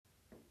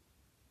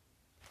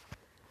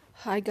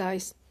Hi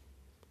guys,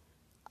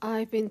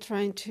 I've been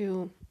trying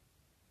to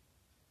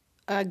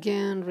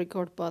again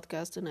record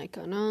podcast and I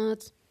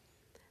cannot.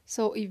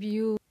 So if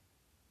you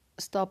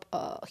stop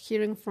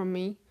hearing from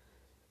me,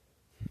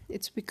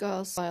 it's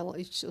because file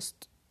is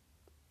just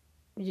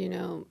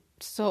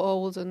so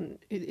old and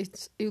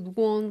it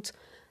won't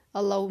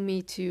allow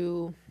me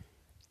to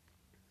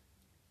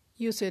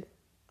use it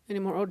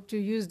anymore or to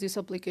use this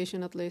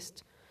application at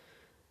least.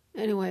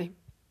 Anyway,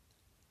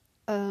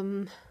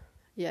 um,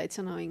 yeah, it's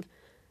annoying,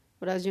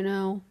 but as you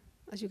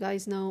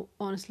guys know,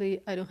 honestly,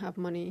 I don't have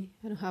money.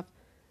 I don't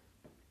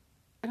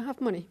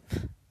have money.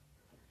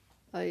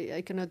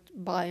 I cannot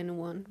buy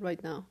anyone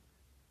right now.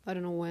 I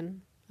don't know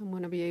when I'm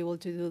gonna be able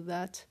to do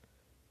that.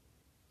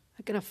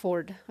 I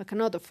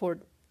cannot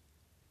afford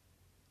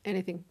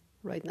anything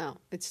right now.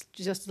 It's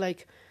just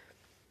like,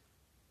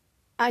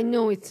 I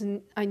know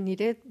I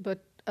need it,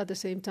 but at the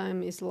same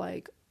time, it's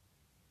like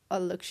a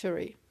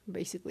luxury,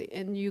 basically.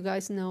 And you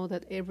guys know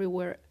that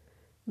everywhere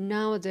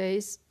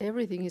nowadays,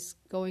 everything is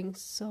going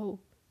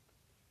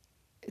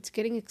it's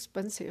getting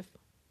expensive.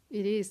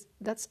 It is.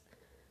 That's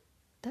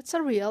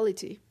a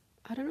reality.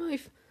 I don't know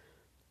if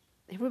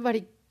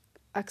everybody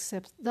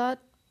accepts that,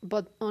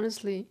 but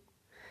honestly,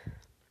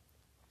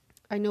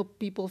 I know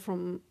people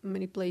from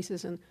many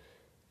places, and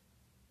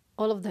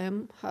all of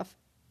them have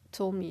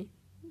told me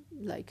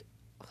like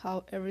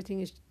how everything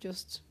is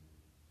just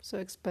so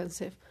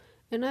expensive.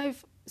 And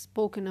I've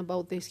spoken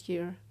about this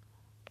here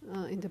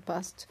in the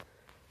past.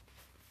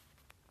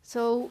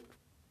 So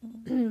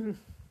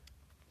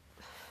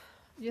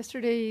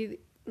yesterday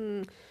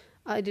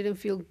I didn't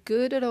feel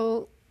good at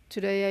all.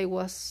 Today I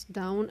was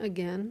down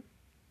again.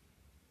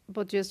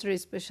 But yesterday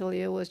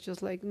especially I was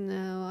just like,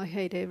 no, I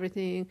hate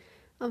everything.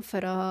 I'm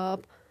fed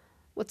up.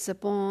 What's the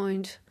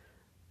point?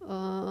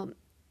 On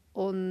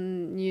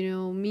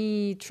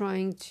me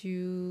trying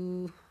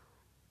to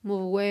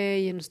move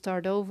away and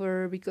start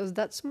over, because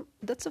that's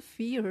a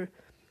fear.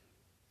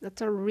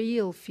 That's a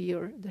real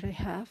fear that I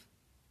have.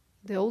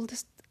 The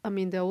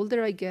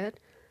older I get,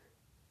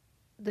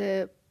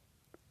 the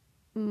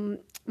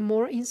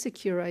more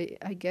insecure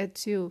I get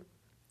too.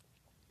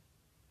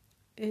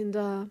 And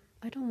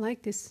I don't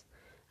like this.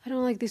 I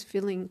don't like this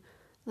feeling.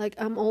 Like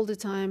I'm all the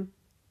time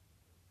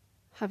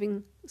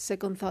having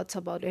second thoughts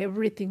about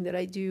everything that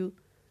I do.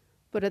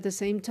 But at the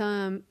same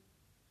time,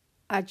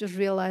 I just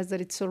realized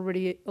that it's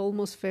already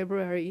almost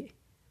February.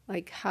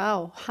 Like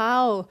how?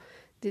 How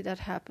did that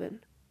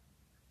happen?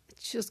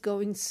 It's just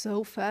going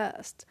so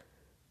fast.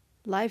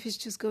 Life is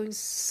just going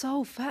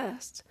so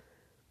fast.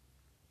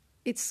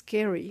 It's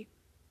scary.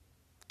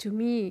 To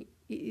me,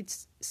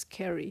 it's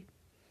scary.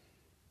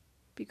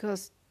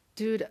 Because,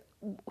 dude,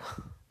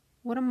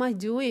 what am I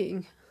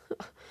doing?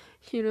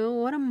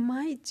 What am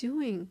I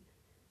doing?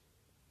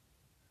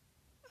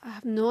 I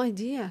have no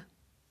idea.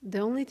 The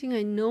only thing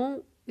I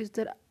know is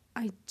that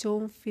I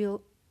don't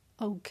feel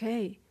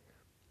okay.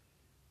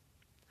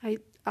 I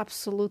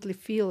absolutely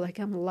feel like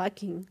I'm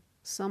lacking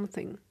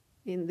something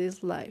in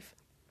this life.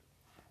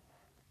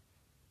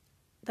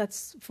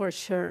 That's for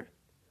sure.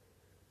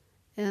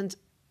 And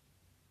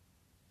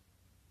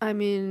I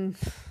mean,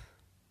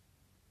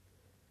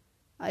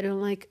 I don't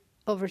like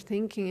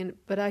overthinking,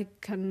 but I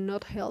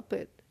cannot help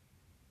it.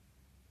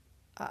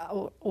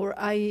 Or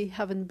I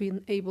haven't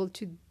been able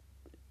to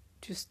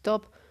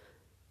stop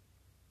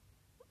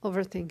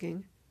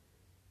overthinking.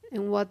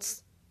 And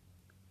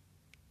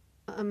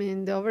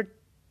the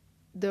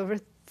over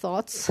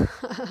thoughts,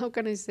 how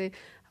can I say,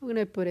 how can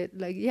I put it?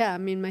 Like, yeah, I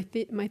mean,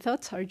 my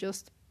thoughts are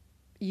just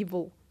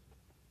evil.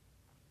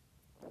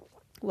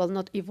 Well,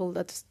 not evil,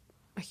 that's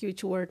a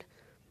huge word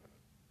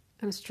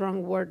and a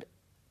strong word,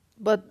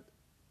 but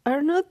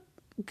are not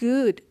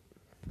good.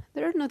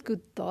 They're not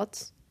good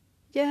thoughts.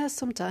 Yeah,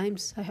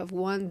 sometimes I have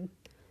one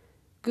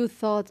good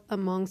thought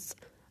amongst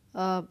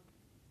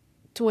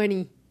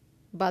 20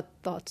 bad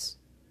thoughts.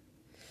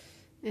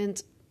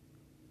 And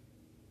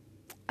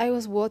I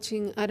was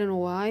watching, I don't know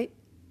why,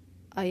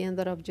 I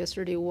ended up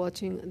yesterday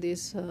watching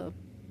this,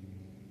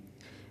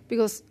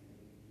 because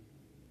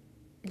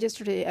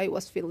yesterday I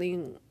was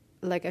feeling,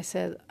 like I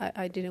said,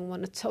 I didn't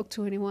want to talk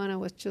to anyone. I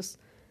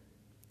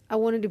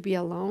wanted to be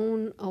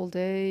alone all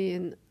day,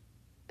 and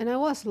I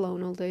was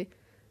alone all day.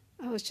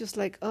 I was just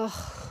like,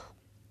 oh,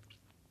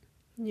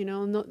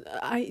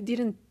 I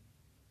didn't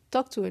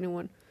talk to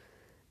anyone.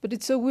 But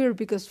it's so weird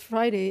because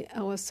Friday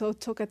I was so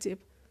talkative.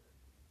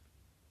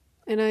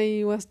 And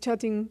I was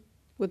chatting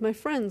with my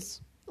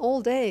friends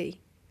all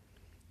day.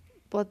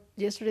 But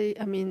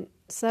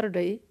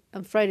Saturday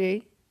and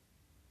Friday,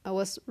 I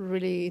was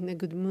really in a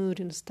good mood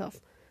and stuff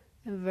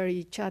and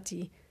very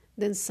chatty.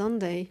 Then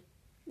Sunday,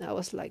 I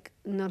was like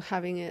not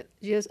having it.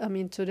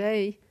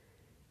 Today,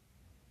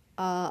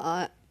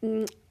 I'm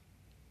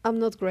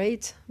not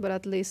great, but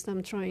at least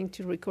I'm trying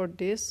to record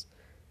this.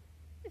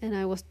 And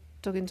I was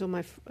talking to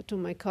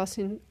my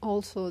cousin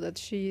also that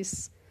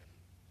she's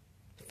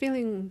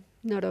feeling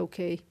not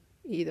okay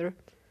either.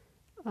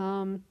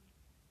 I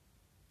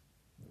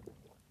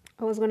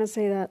was gonna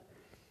say that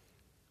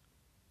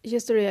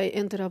yesterday I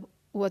ended up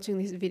watching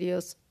these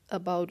videos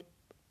about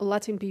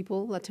Latin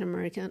people, Latin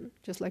American,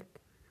 just like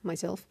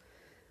myself,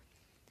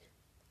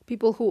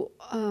 people who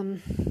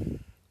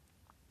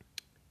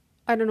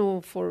I don't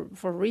know,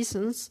 for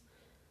reasons,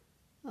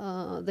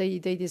 they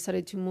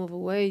decided to move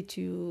away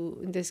to,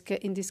 in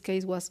this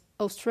case was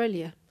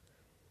Australia.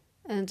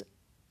 And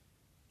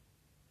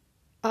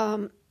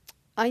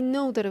I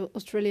know that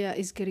Australia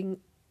is getting,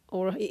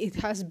 or it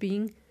has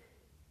been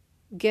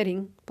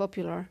getting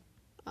popular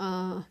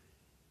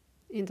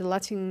in the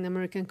Latin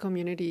American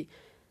community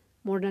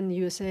more than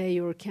USA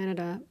or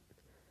Canada.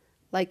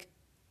 Like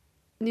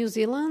New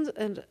Zealand,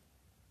 and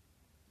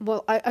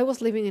well, I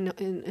was living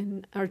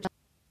in Argentina.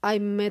 I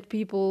met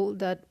people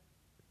that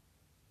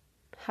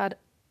had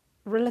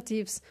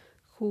relatives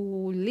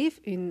who live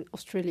in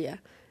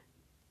Australia,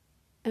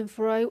 and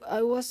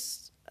I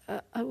was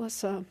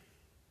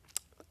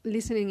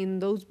listening in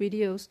those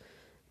videos.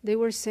 They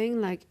were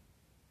saying like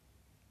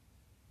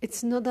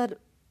it's not that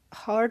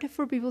hard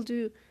for people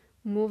to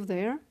move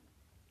there.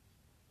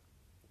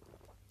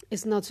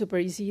 It's not super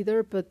easy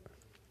either, but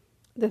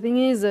the thing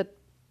is that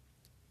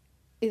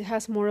it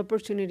has more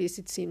opportunities,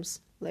 it seems,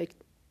 like,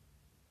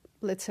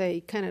 let's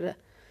say, Canada,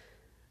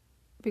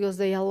 because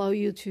they allow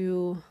you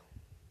to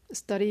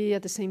study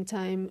at the same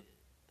time,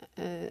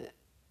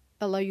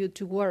 allow you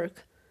to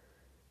work.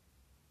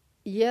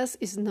 Yes,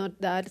 it's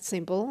not that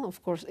simple,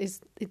 of course.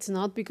 It's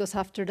not, because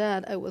after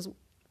that I was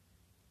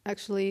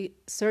actually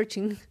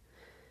searching.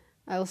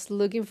 I was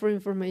looking for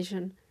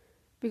information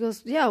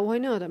because, yeah, why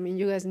not? I mean,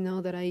 you guys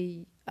know that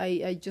I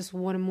just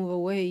want to move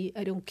away.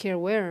 I don't care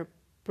where,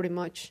 pretty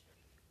much.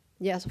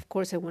 Yes, of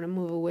course I want to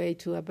move away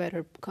to a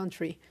better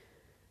country.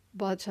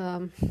 But,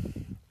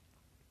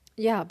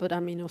 yeah, but I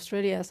mean,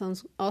 Australia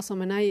sounds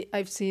awesome. And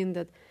I've seen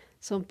that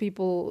some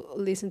people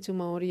listen to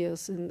my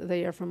audios and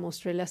they are from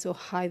Australia, so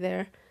hi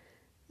there.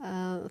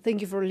 Thank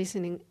you for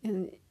listening.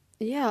 And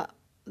yeah,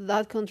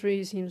 that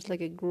country seems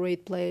like a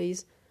great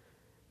place.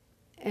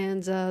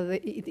 And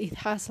it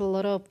has a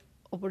lot of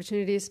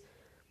opportunities.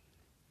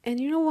 And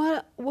you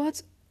know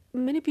what?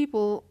 Many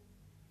people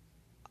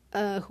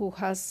who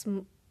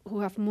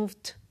have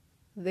moved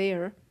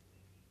there,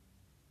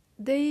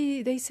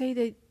 they say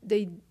that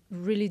they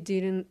really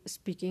didn't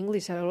speak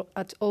English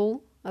at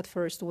all at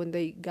first when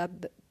they got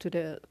to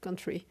the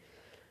country.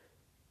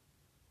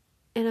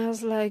 And I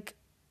was like,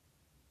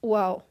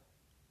 wow.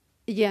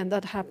 Yeah, and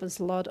that happens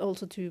a lot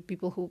also to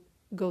people who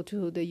go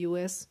to the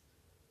US.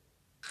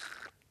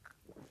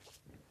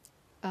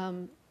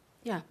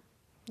 Yeah,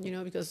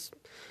 because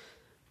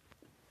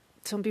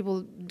some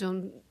people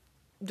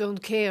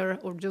don't care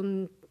or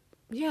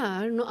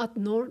are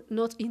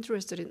not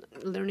interested in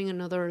learning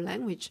another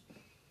language.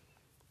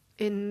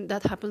 And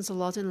that happens a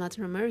lot in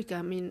Latin America.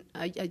 I mean,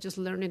 I just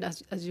learned it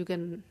as you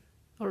can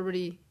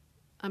already.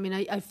 I mean,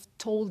 I've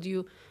told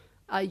you,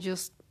 I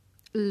just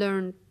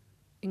learned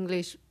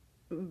English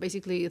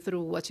basically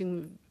through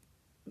watching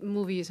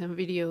movies and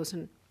videos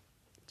and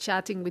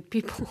chatting with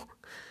people.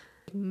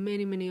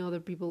 Many other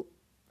people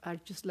are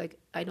just like,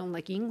 I don't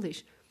like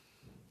English.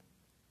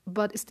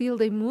 But still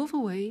they move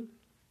away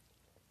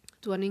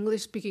to an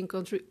English-speaking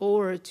country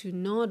or to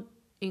not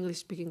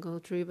English-speaking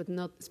country, but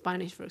not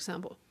Spanish, for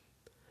example.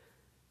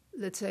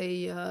 Let's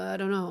say, I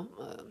don't know,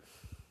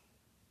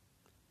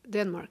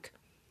 Denmark.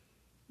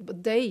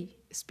 But they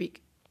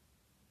speak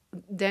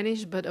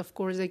Danish, but of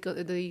course they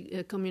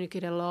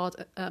communicate a lot.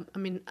 A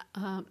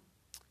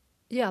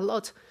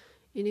lot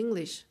in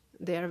English.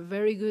 They are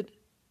very good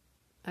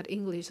at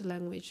English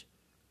language.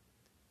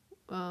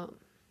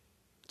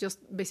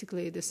 Just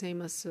basically the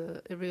same as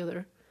every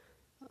other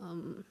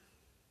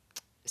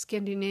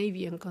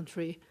Scandinavian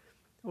country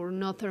or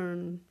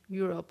Northern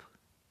Europe,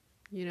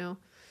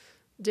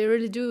 They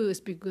really do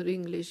speak good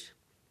English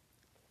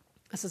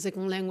as a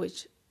second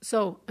language.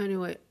 So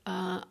anyway,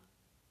 I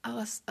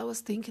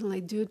was thinking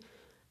like, dude,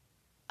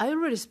 I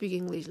already speak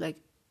English. Like,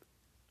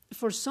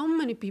 for so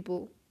many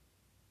people,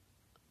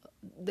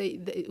 they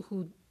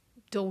who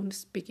don't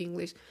speak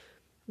English,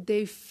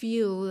 they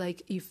feel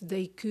like if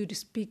they could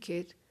speak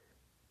it,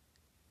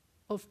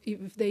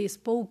 if they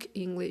spoke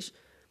English,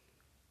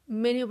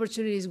 many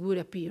opportunities would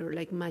appear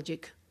like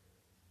magic.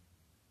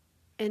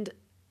 And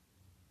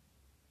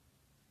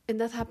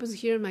that happens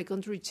here in my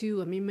country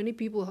too. I mean, many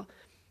people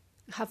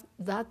have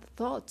that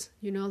thought,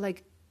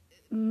 like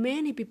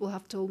many people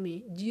have told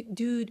me,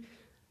 dude,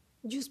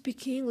 you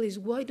speak English,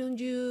 why don't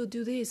you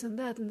do this and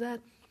that and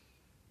that?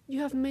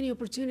 You have many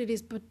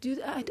opportunities, but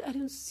dude, I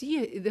don't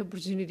see the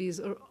opportunities,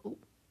 or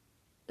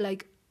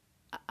like,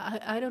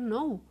 I don't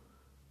know.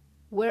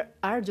 Where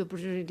are the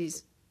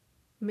opportunities?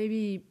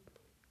 Maybe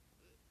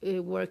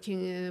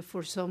working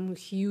for some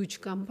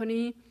huge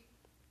company,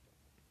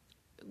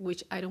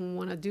 which I don't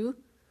want to do,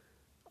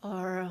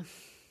 or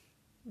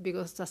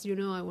because, as you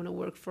know, I want to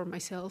work for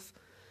myself.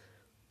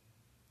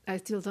 I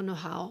still don't know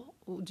how,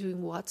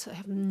 doing what. I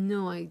have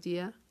no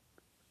idea.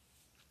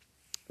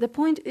 The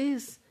point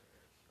is,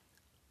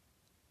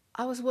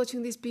 I was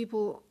watching these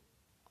people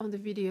on the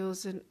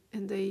videos,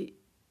 and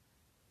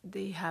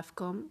they have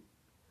come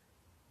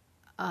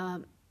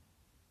a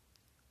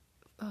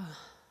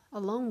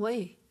long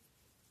way.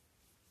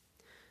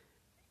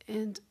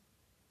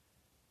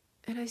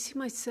 And I see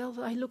myself,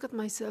 I look at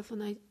myself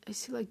and I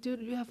see like,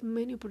 dude, you have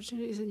many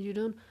opportunities and you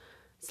don't.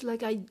 It's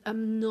like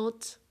I'm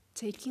not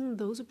taking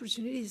those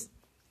opportunities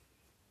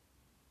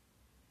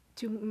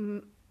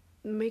to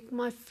make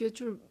my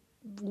future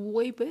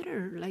way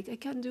better. Like, I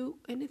can do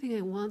anything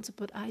I want,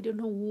 but I don't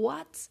know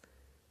what,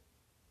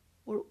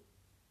 or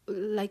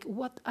like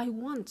what I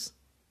want.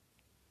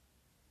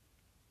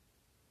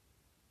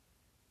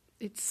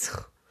 It's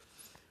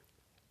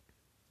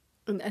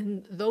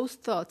and those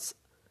thoughts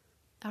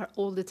are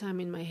all the time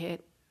in my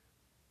head.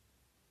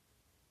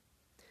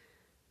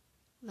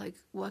 Like,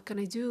 what can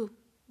I do?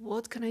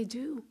 What can I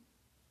do?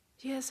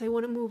 Yes, I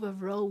want to move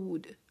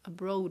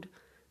abroad.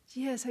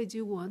 Yes, I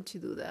do want to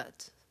do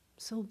that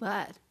so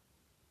bad.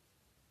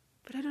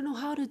 But I don't know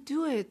how to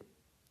do it.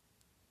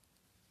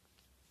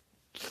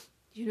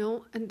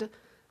 And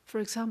for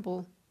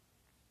example,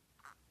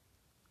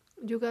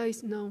 you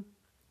guys know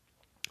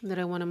that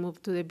I want to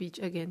move to the beach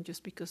again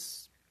just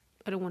because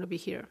I don't want to be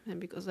here and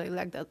because I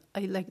like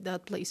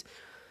that place.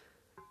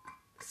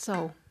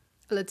 So,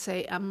 let's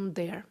say I'm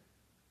there.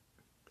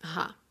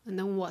 And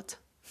then what?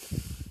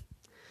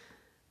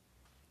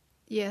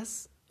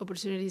 Yes,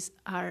 opportunities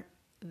are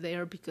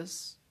there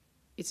because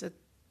it's a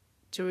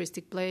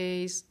touristic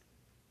place.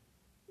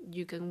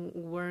 You can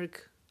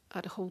work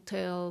at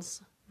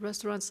hotels,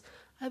 restaurants.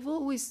 I've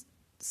always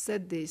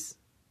said this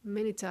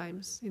many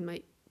times in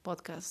my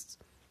podcasts.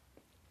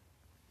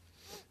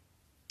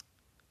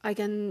 I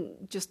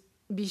can just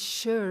be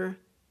sure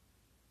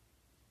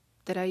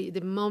that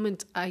the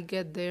moment I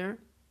get there,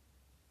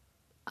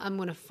 I'm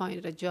going to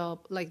find a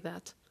job like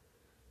that.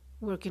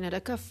 Working at a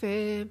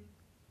cafe,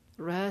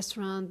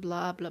 restaurant,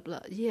 blah, blah,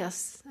 blah.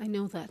 Yes, I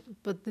know that.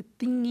 But the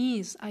thing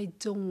is, I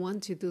don't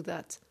want to do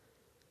that.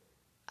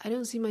 I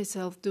don't see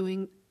myself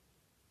doing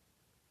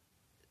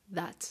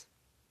that,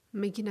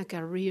 making a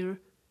career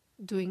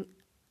doing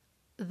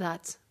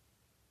that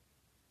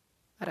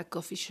at a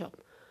coffee shop,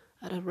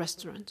 at a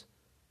restaurant.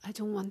 I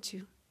don't want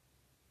to.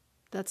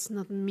 That's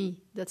not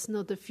me. That's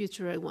not the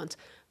future I want.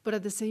 But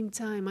at the same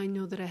time, I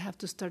know that I have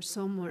to start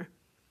somewhere.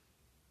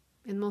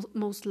 And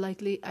most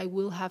likely, I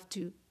will have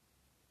to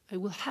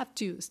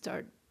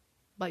start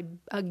by,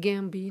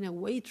 again, being a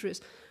waitress.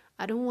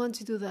 I don't want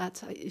to do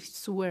that. I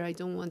swear I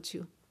don't want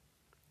to.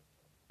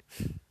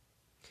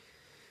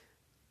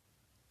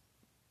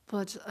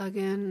 But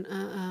again,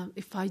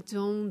 if I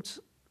don't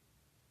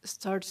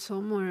start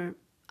somewhere,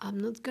 I'm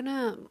not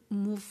gonna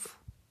move.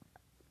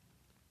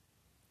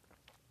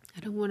 I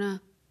don't want to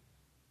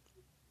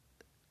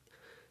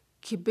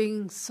keep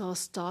being so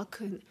stuck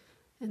and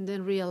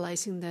then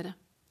realizing that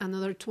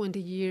another 20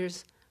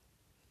 years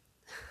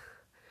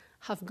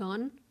have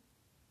gone,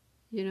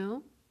 I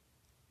don't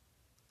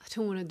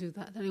want to do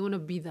that. I don't want to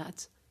be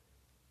that.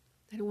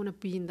 I don't want to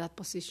be in that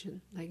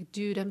position. Like,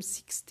 dude, I'm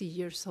 60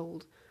 years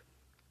old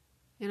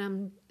and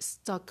I'm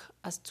stuck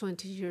as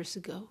 20 years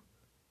ago.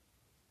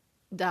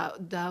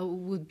 That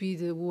would be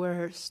the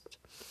worst.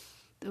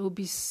 That would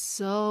be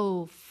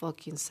so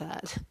fucking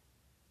sad.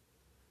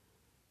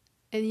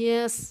 And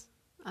yes,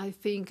 I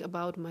think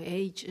about my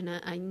age and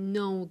I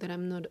know that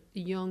I'm not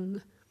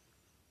young.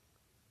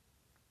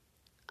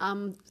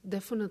 I'm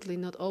definitely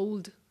not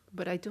old,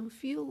 but I don't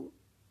feel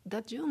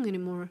that young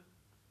anymore.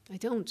 I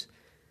don't.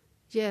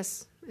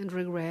 Yes, and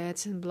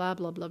regrets and blah,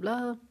 blah, blah,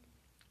 blah.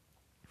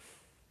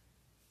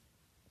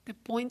 The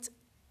point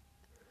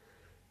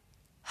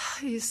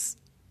is,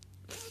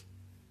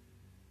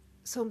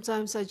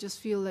 sometimes I just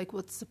feel like,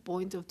 what's the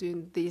point of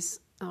doing this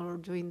or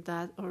doing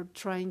that or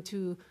trying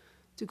to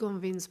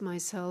convince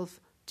myself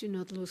to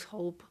not lose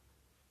hope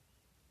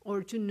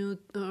or to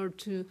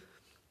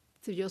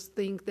just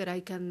think that I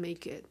can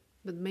make it.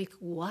 But make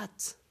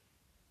what?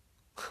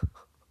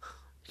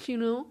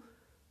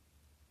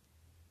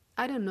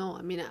 I don't know.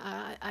 I mean,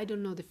 I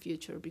don't know the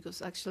future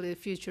because actually the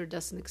future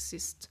doesn't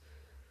exist.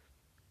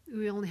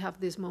 We only have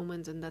this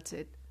moment and that's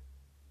it.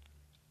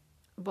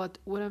 But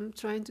what I'm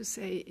trying to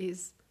say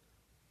is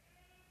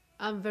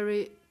I'm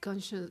very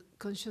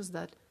conscious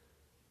that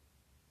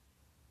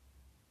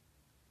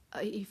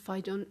if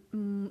I don't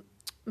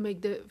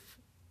make the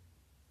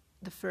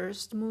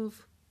first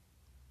move,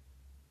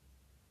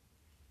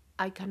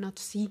 I cannot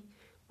see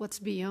what's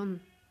beyond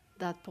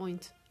that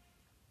point.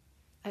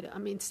 I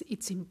mean,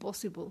 it's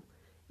impossible.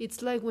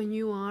 It's like when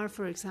you are,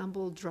 for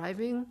example,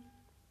 driving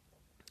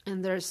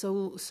and there's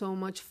so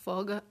much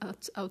fog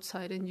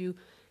outside and you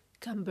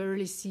can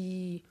barely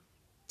see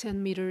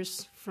 10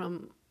 meters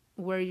from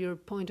where your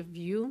point of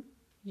view,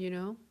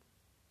 10,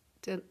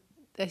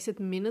 I said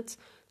minutes,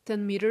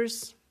 10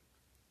 meters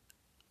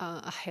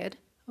ahead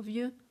of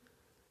you.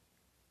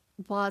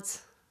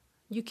 But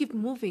you keep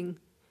moving,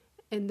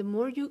 and the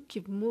more you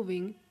keep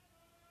moving,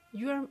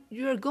 you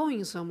are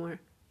going somewhere.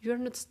 You are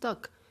not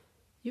stuck.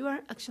 You are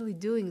actually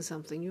doing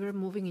something. You are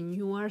moving and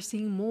you are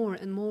seeing more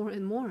and more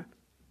and more.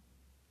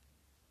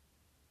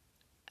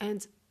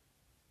 And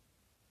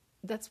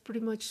that's pretty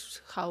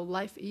much how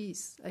life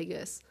is, I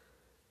guess.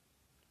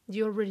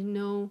 You already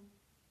know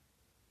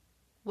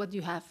what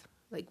you have,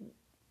 like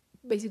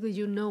basically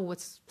you know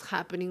what's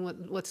happening,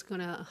 what's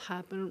gonna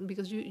happen,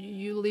 because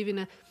you live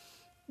in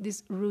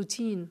this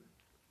routine.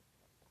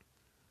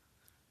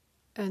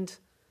 And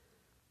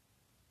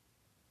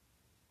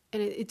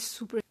it's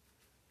super,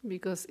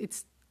 because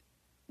it's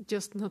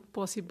just not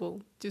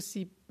possible to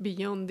see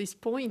beyond this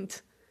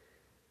point.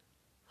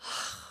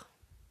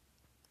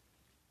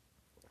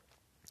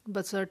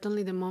 But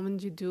certainly the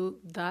moment you do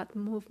that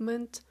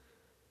movement,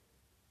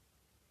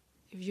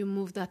 if you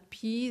move that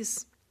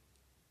piece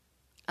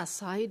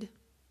aside,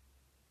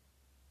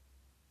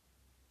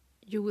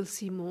 you will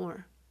see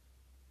more.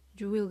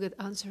 You will get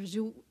answers.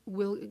 You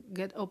will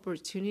get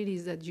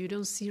opportunities that you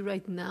don't see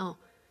right now.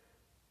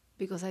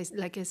 Because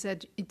like I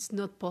said, it's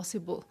not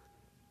possible.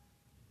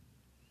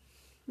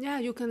 Yeah,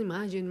 you can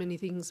imagine many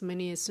things,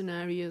 many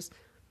scenarios,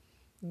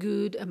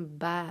 good and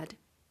bad.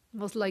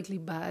 Most likely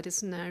bad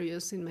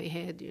scenarios in my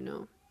head, you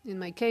know. In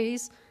my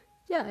case,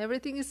 yeah,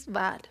 everything is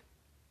bad.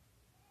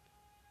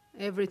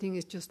 Everything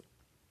is just...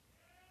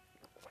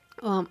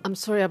 I'm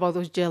sorry about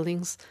those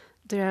yellings.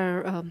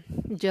 They're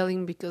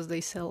yelling because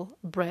they sell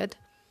bread.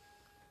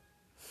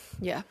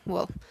 Yeah,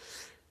 well.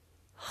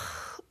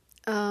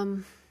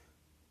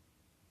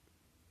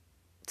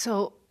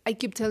 So I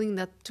keep telling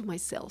that to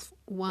myself.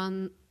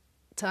 One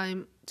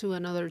time to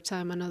another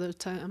time, another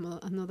time,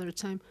 another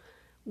time.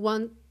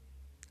 One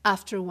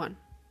after one.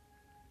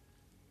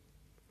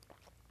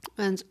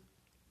 And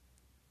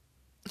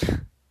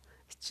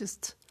it's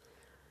just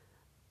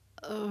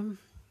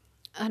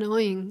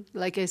annoying.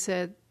 Like I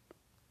said,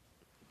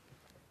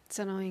 it's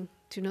annoying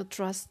to not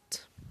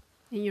trust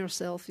in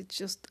yourself. It's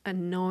just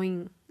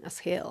annoying as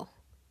hell.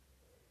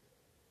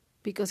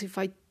 Because if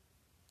I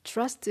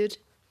trusted,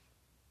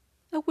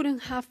 I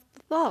wouldn't have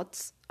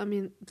thoughts. I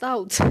mean,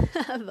 doubts.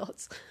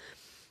 Thoughts.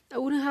 I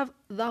wouldn't have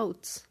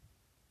doubts.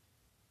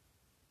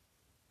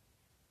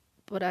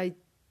 But I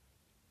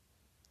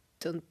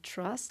don't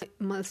trust.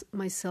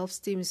 My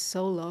self-esteem is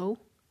so low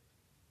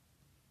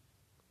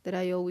that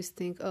I always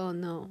think, oh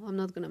no, I'm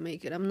not going to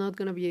make it. I'm not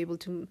going to be able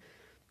to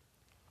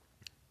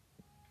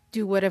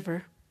do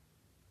whatever.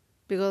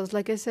 Because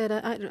like I said,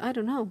 I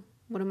don't know.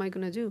 What am I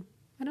going to do?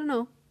 I don't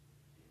know.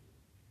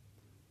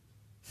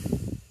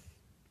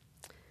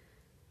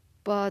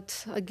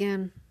 But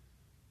again,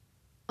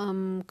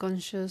 I'm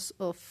conscious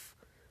of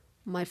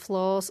my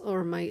flaws,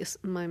 or my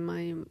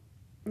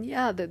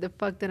the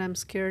fact that I'm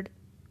scared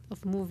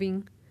of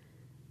moving.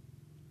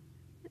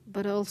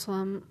 But also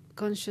I'm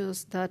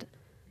conscious that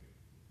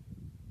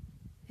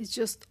it's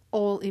just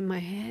all in my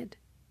head.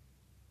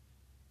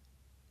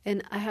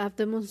 And I have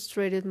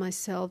demonstrated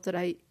myself that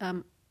I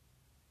am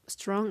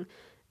strong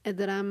and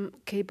that I'm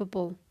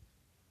capable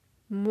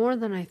more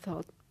than I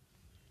thought.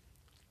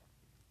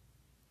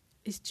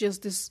 It's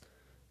just this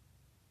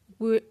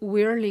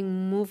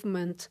whirling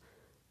movement,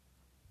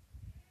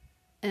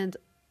 and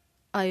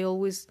I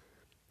always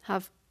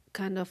have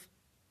kind of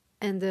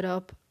ended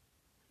up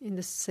in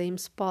the same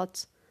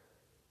spot.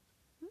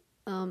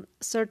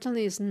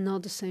 Certainly it's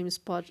not the same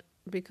spot,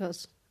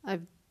 because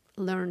I've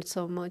learned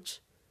so much.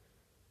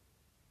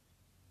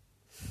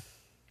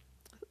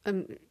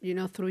 You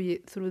know,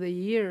 through the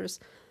years,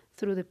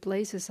 through the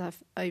places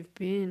I've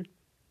been,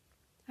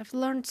 I've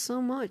learned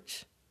so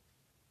much.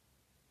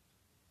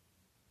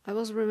 I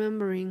was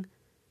remembering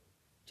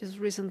just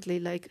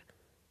recently, like,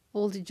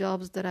 all the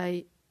jobs that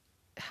I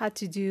had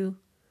to do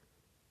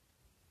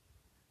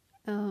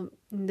in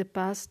the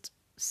past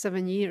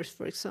 7 years,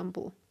 for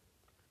example.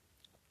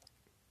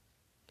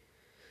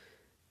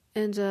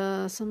 And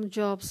some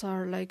jobs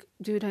are like,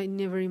 dude, I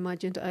never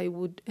imagined I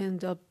would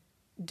end up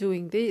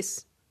doing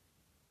this.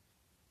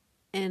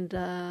 And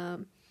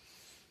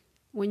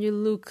when you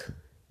look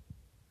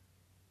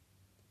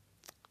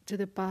to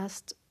the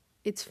past,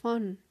 it's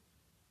fun.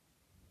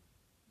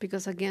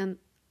 Because again,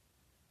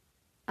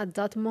 at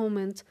that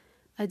moment,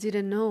 I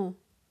didn't know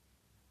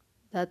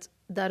that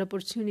that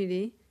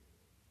opportunity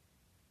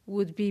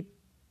would be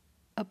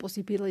a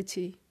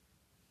possibility,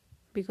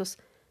 because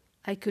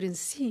I couldn't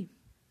see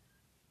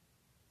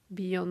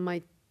beyond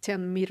my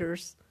 10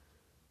 meters,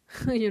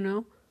 you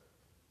know?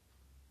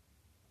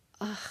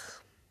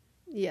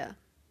 Yeah,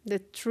 the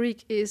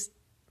trick is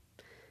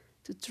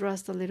to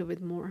trust a little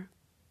bit more.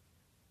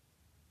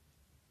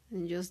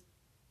 And just,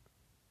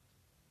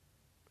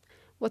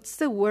 what's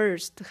the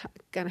worst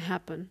can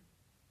happen?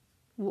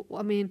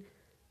 I mean,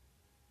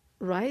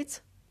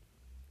 right?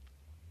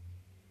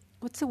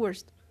 What's the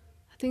worst?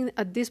 I think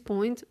at this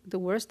point, the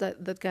worst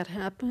that can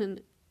happen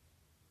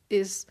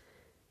is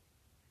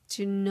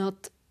to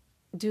not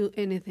do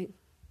anything.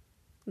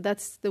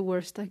 That's the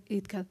worst that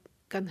it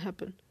can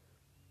happen.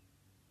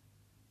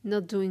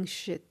 Not doing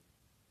shit.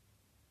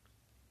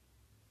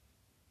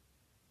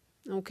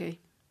 Okay.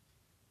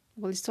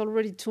 Well, it's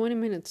already 20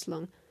 minutes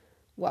long.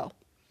 Wow.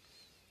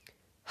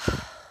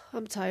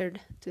 I'm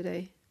tired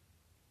today.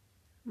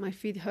 My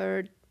feet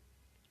hurt.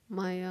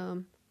 My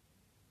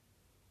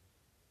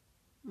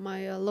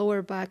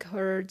lower back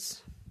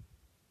hurts.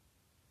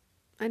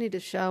 I need a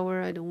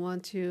shower. I don't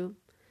want to.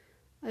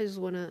 I just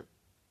want to...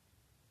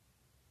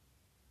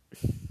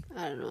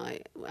 I don't know.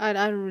 I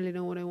don't really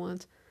know what I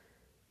want.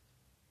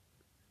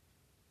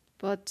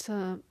 But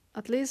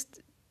at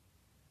least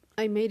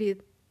I made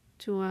it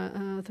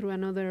to through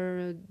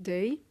another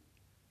day,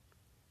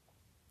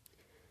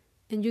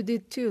 and you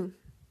did too.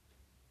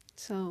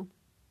 So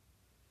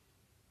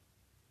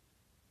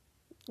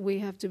we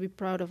have to be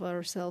proud of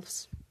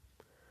ourselves.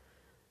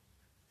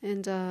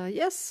 And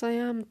yes, I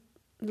am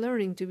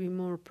learning to be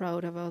more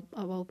proud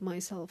about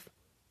myself.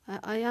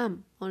 I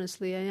am,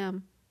 honestly, I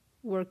am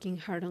working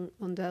hard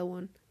on that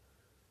one.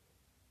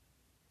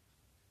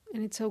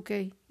 And it's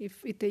okay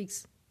if it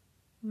takes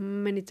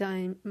many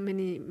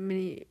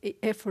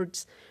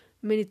efforts,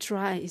 many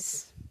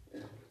tries.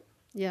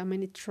 Yeah,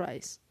 many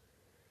tries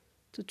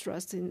to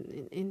trust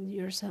in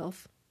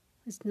yourself.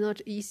 It's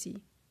not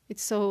easy.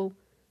 It's so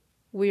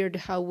weird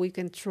how we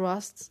can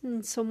trust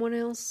in someone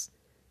else,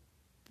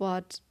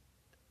 but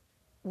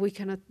we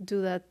cannot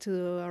do that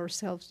to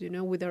ourselves,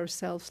 with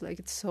ourselves. Like,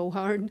 it's so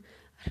hard.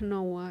 I don't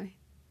know why.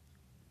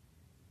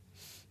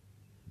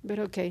 But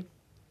okay.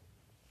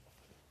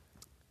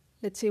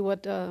 Let's see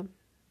what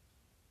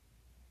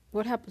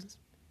happens.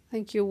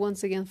 Thank you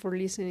once again for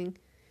listening.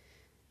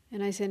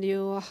 And I send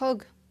you a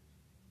hug.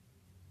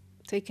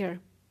 Take care.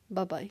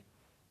 Bye bye.